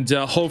 and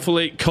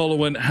hopefully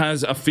Colwyn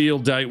has a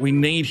field day. We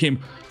need him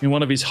in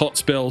one of his hot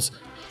spells.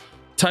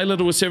 Taylor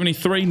to a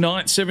 73,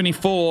 Knight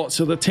 74,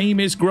 so the team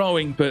is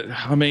growing, but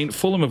I mean,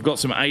 Fulham have got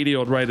some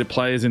 80-odd rated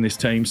players in this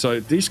team, so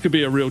this could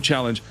be a real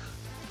challenge.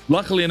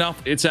 Luckily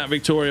enough, it's at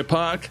Victoria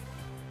Park.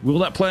 Will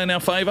that play in our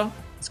favour?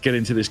 Let's get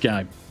into this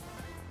game.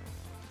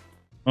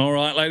 All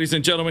right, ladies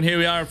and gentlemen, here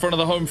we are in front of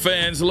the home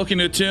fans, looking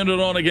to turn it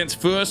on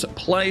against first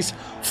place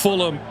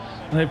Fulham.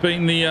 They've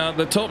been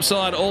the top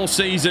side all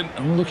season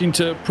and looking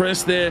to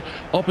press their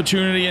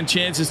opportunity and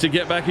chances to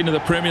get back into the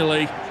Premier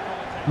League.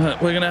 We're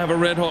going to have a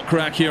red-hot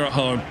crack here at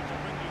home.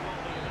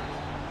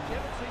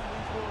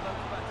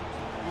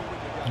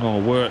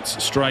 Oh,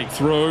 Wirtz straight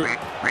through.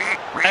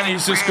 And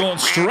he's just gone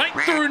straight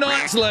through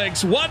Knight's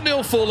legs.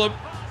 1-0 Fulham.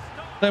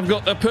 They've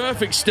got the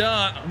perfect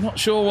start. I'm not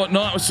sure what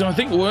Knight was doing. I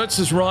think Wirtz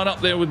is right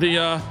up there with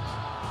the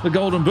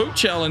Golden Boot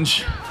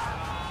Challenge.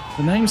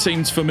 The name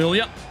seems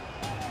familiar.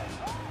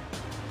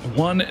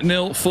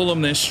 1-0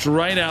 Fulham. They're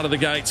straight out of the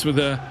gates with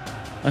a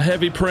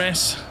heavy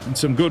press and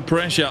some good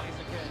pressure.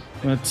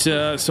 But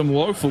some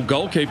woeful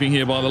goalkeeping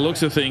here by the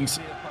looks of things.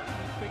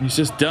 He's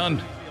just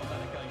done.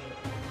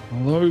 A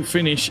low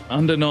finish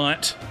under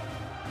Knight.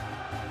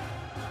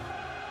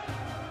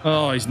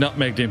 Oh, he's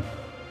nutmegged him.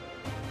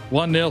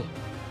 1-0.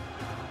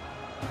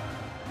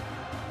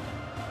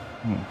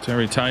 Oh,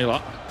 Terry Taylor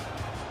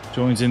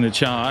joins in the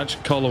charge.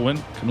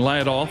 Colwyn can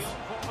lay it off.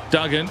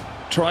 Duggan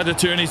tried to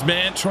turn his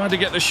man. Tried to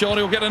get the shot.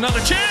 He'll get another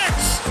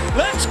chance.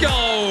 Let's go.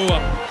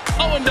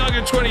 Owen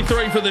Duggan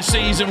 23 for the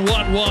season.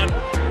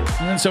 1-1.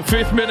 And it's a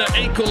 5th-minute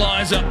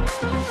equaliser.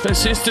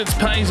 Persistence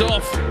pays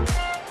off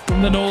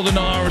from the Northern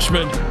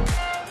Irishman.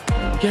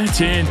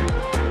 Get in.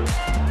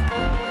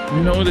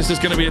 You know this is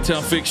going to be a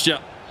tough fixture,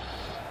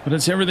 but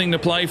it's everything to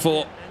play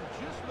for.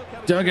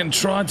 Duggan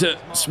tried to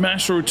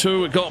smash through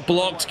 2. It got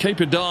blocked.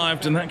 Keeper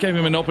dived, and that gave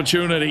him an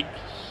opportunity.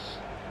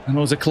 And it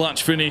was a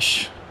clutch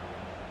finish.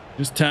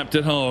 Just tapped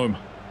it home.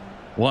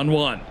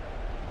 1-1.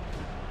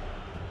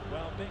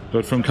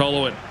 Good from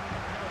Colwyn.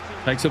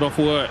 Takes it off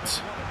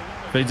Wirtz.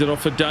 Feeds it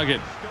off for Duggan.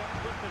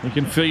 He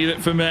can feed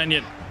it for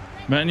Mannion.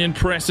 Mannion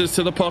presses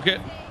to the pocket.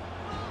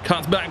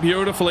 Cuts back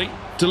beautifully.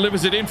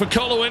 Delivers it in for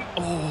Colwyn.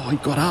 Oh, he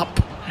got up.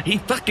 He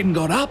fucking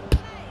got up.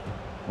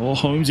 Oh,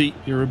 Holmesy,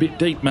 you're a bit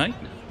deep, mate.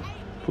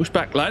 Push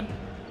back, lad.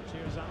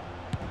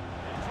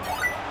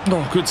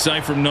 Oh, good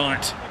save from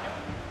Knight.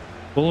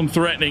 Fulham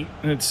threatening.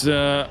 It's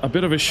a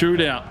bit of a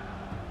shootout.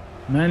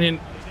 Mannion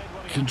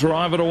can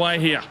drive it away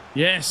here.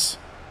 Yes.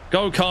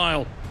 Go,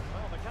 Kyle.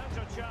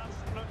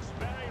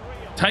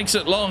 Takes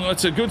it long.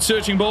 It's a good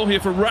searching ball here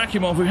for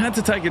Rakimov, who had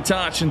to take a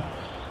touch, and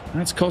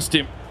that's cost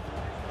him.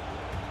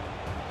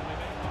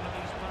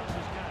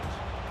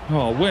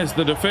 Oh, where's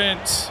the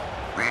defence?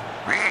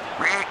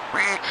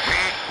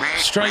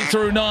 Straight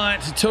through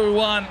Knight.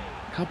 2-1.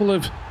 Couple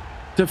of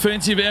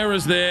defensive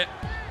errors there.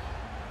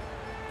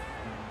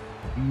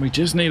 And we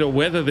just need to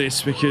weather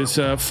this because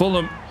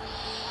Fulham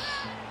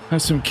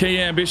has some key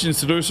ambitions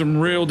to do some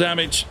real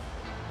damage.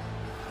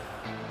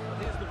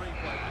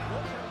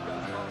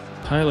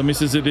 Taylor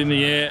misses it in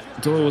the air.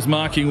 Doyle was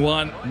marking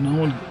one. No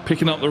one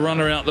picking up the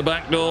runner out the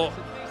back door.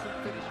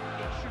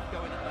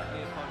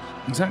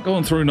 Is that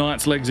going through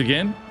Knight's legs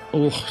again?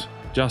 Oh,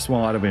 just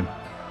wide of him.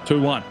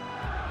 2-1.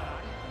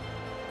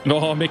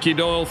 Oh, Mickey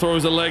Doyle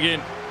throws a leg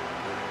in.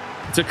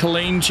 It's a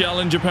clean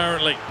challenge,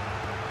 apparently.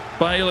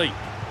 Bailey.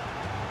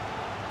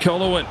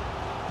 Colowin.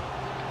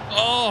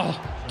 Oh,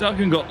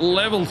 Duggan got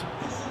levelled.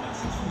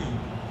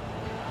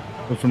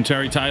 But from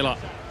Terry Taylor.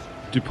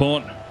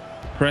 DuPont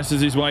presses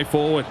his way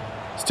forward.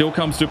 Still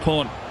comes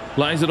DuPont.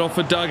 Lays it off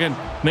for Duggan.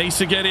 Needs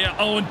to get here.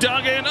 Oh, and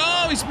Duggan.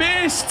 Oh, he's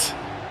missed.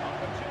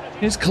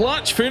 His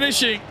clutch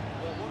finishing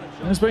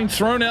has been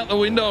thrown out the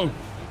window.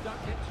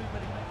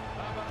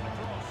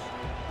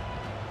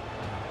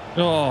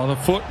 Oh, the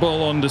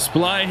football on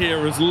display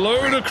here is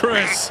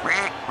ludicrous.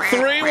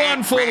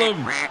 3-1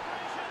 Fulham.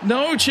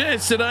 No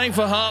chance today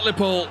for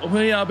Hartlepool.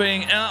 We are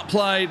being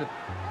outplayed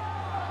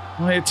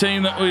by a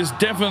team that was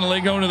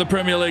definitely going to the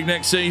Premier League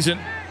next season.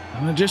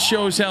 And it just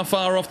shows how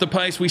far off the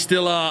pace we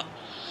still are.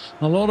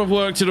 A lot of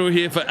work to do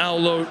here for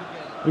Al.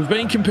 We've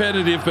been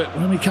competitive, but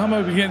when we come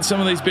up against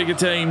some of these bigger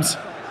teams,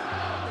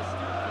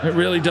 it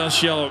really does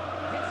show.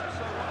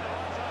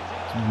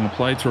 I'm going to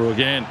play through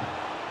again.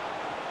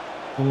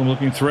 Fulham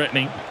looking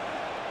threatening.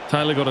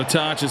 Taylor got a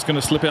touch. It's going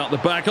to slip out the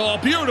back. Oh,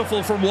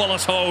 beautiful from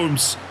Wallace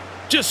Holmes.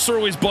 Just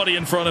threw his body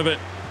in front of it.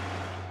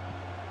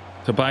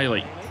 To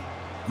Bailey.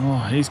 Oh,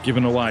 he's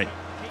given away.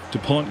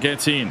 DuPont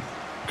gets in.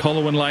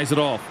 Colowin lays it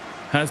off.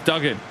 Has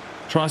Duggan.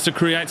 Tries to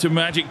create some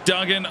magic.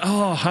 Duggan.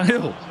 Oh,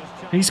 Hale.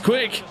 He's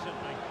quick.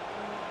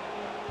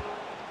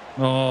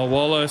 Oh,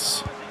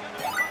 Wallace.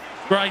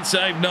 Great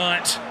save,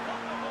 Knight.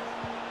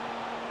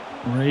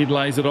 Reed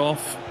lays it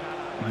off.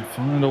 They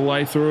find a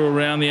way through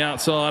around the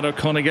outside.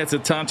 O'Connor gets a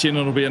touch in.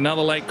 It'll be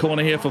another late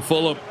corner here for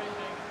Fulham.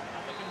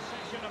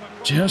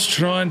 Just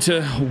trying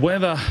to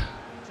weather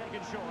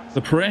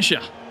the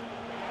pressure.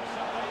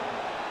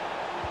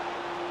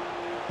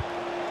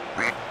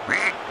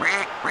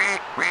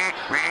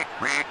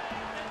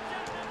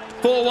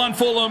 "4-1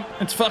 Fulham.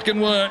 It fucking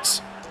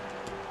works.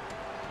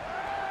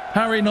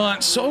 Harry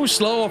Knight so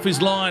slow off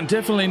his line.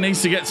 Definitely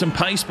needs to get some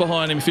pace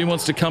behind him if he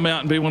wants to come out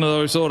and be one of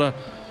those sort of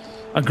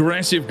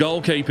aggressive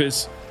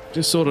goalkeepers.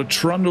 Just sort of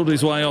trundled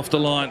his way off the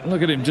line.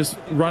 Look at him just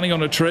running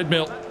on a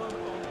treadmill.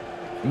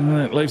 And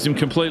that leaves him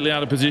completely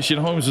out of position.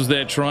 Holmes was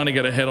there trying to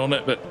get a head on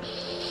it, but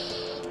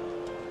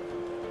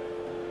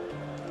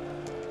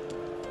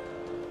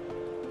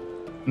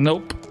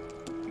nope.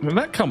 Did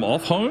that come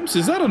off, Holmes?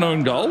 Is that an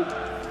own goal?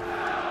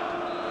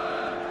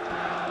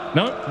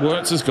 No,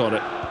 Wirtz has got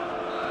it.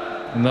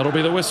 And that'll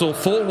be the whistle.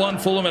 4-1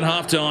 Fulham at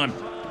halftime.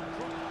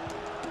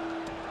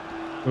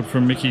 Good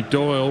from Mickey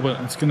Doyle,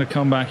 but it's going to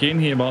come back in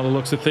here by the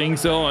looks of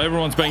things. Oh,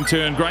 everyone's being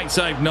turned. Great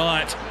save,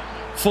 Knight.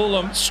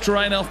 Fulham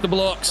straight off the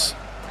blocks.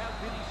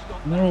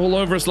 And they're all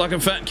over us like a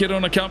fat kid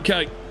on a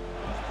cupcake.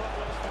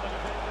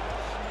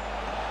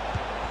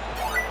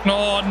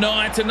 Oh,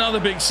 Knight, another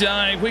big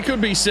save. We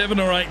could be 7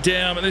 or 8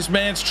 down, but this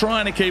man's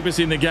trying to keep us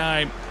in the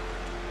game.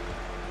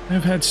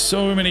 They've had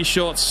so many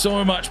shots,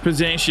 so much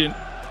possession.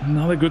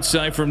 Another good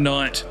save from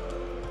Knight.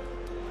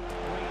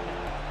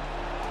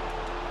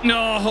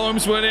 No,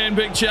 Holmes went in.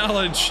 Big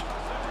challenge.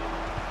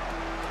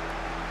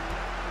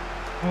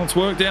 Well, it's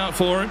worked out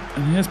for him.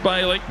 And here's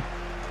Bailey.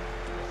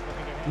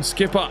 The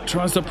skipper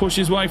tries to push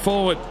his way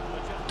forward.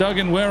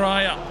 Duggan, where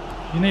are you?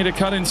 You need to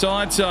cut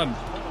inside, son.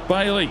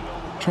 Bailey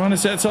trying to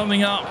set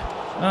something up.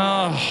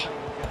 Oh,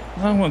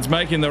 no one's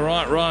making the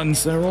right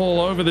runs. They're all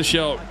over the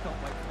show.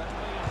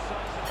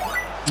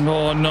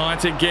 Oh,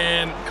 Knight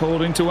again.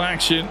 Called into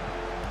action.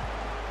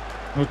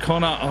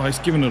 O'Connor. Oh, he's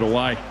given it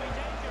away.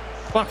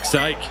 Fuck's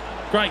sake.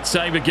 Great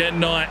save again,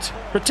 Knight.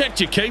 Protect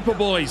your keeper,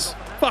 boys.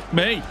 Fuck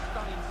me.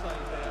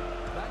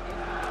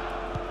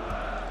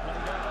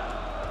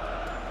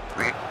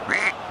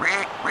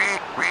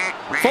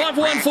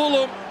 "5-1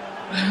 Fulham."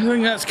 I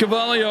think that's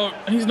Carvalho.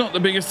 He's not the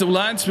biggest of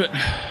lads, but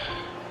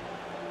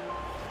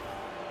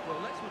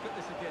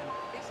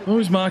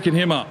who's marking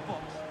him up?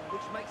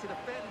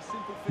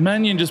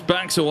 Mannion just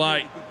backs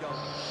away.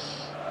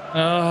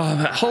 Oh,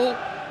 that whole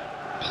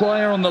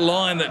player on the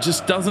line that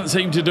just doesn't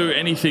seem to do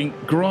anything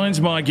grinds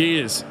my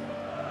gears.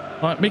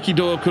 Like Mickey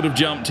Doyle could have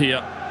jumped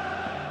here,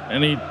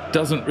 and he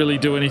doesn't really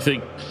do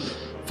anything.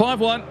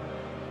 5-1.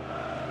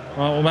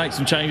 Well, we'll make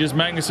some changes.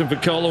 Magnuson for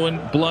Colowin,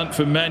 Blunt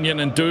for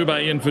Mannion, and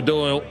Dubé in for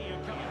Doyle.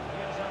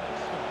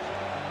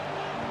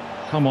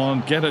 Come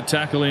on, get a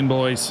tackle in,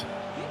 boys.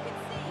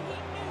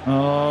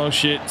 Oh,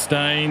 shit,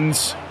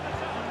 Staines.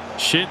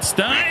 Shit,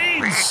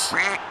 Staines!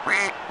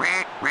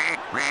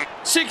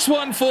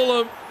 6-1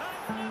 Fulham.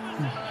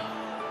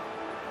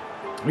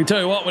 We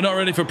tell you what, we're not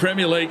ready for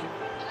Premier League.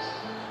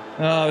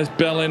 Oh, this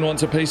Bellin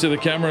wants a piece of the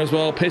camera as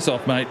well. Piss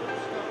off, mate.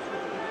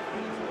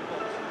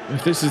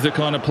 If this is the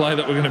kind of play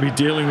that we're going to be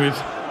dealing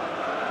with,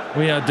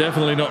 we are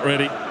definitely not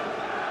ready.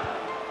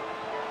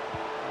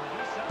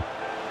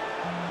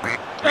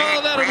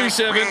 Oh, that'll be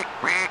 7.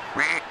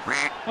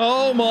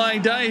 Oh my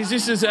days,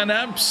 this is an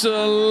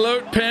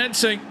absolute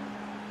pantsing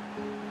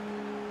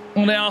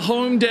on our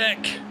home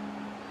deck.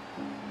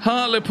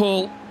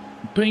 Hartlepool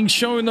being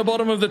shown the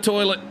bottom of the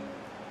toilet.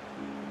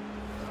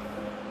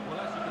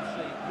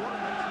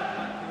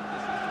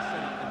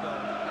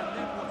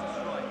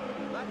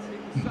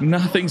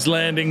 Nothing's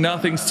landing,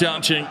 nothing's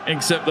touching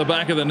except the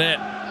back of the net.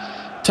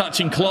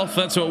 Touching cloth,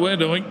 that's what we're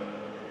doing.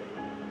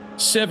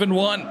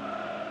 7-1.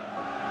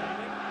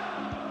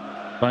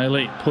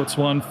 Bailey puts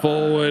one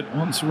forward,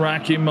 wants to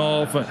rack him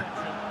off.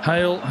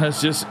 Hale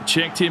has just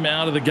checked him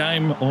out of the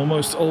game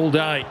almost all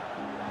day.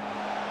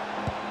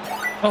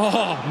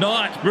 Oh,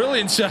 nice.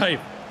 Brilliant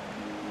save.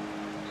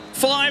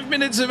 5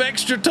 minutes of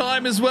extra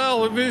time as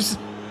well. It was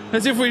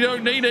as if we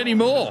don't need any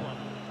more.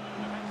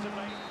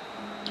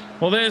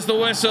 Well, there's the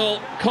whistle.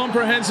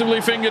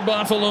 Comprehensively fingered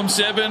by Fulham.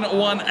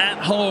 7-1 at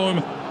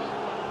home.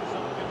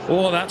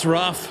 Oh, that's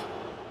rough.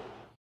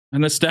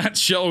 And the stats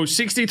show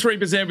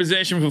 63%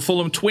 possession for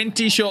Fulham,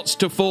 20 shots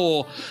to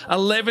 4,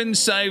 11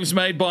 saves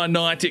made by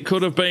Knight. It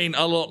could have been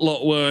a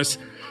lot worse.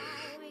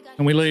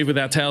 And we leave with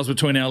our tails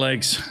between our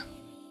legs.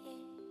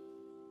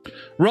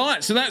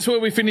 Right, so that's where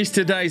we finished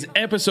today's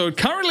episode.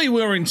 Currently,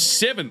 we're in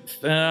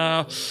 7th,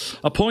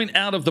 a point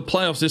out of the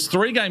playoffs. There's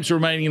 3 games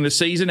remaining in the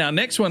season. Our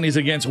next one is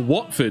against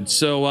Watford.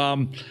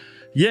 So,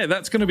 yeah,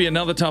 that's going to be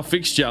another tough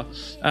fixture.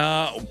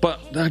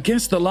 But I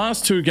guess the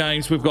last 2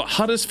 games, we've got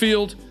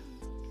Huddersfield,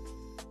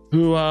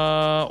 who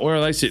are, where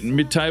are they sitting?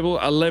 Mid-table,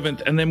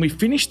 11th. And then we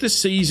finish the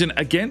season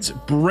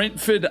against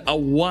Brentford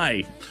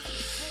away.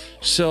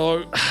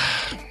 So,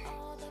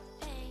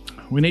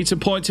 we need some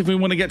points if we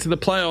want to get to the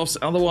playoffs.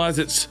 Otherwise,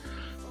 it's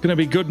going to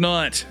be good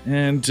night.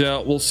 And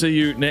we'll see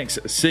you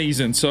next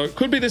season. So, it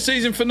could be the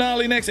season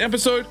finale next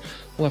episode.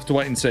 We'll have to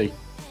wait and see.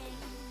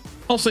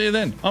 I'll see you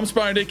then. I'm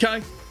Sparring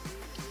DK.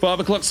 5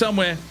 o'clock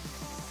somewhere.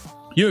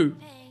 You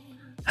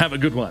have a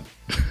good one.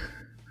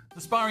 The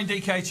Sparring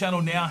DK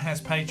channel now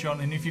has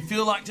Patreon, and if you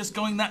feel like just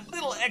going that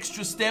little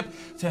extra step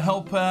to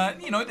help,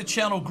 the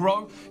channel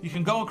grow, you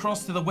can go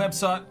across to the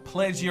website,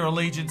 pledge your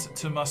allegiance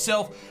to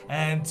myself,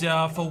 and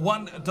for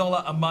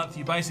 $1 a month,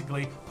 you're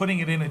basically putting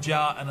it in a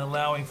jar and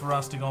allowing for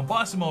us to go and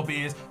buy some more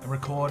beers and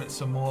record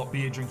some more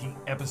beer drinking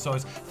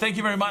episodes. Thank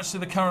you very much to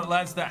the current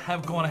lads that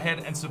have gone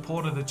ahead and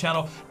supported the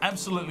channel.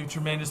 Absolutely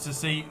tremendous to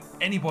see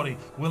anybody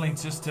willing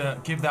just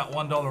to give that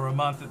 $1 a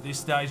month at this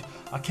stage.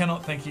 I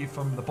cannot thank you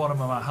from the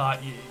bottom of my heart.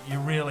 You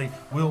really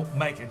will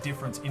make a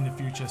difference in the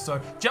future. So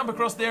jump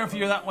across there if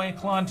you're that way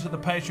inclined to the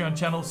Patreon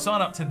channel.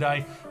 Sign up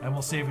today and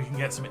we'll see if we can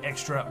get some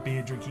extra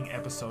beer drinking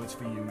episodes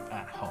for you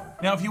at home.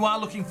 Now, if you are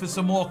looking for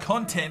some more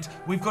content,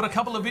 we've got a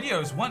couple of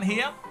videos. One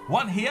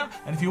here,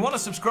 and if you want to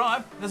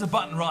subscribe, there's a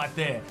button right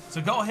there.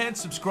 So go ahead,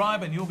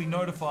 subscribe, and you'll be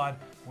notified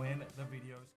when the video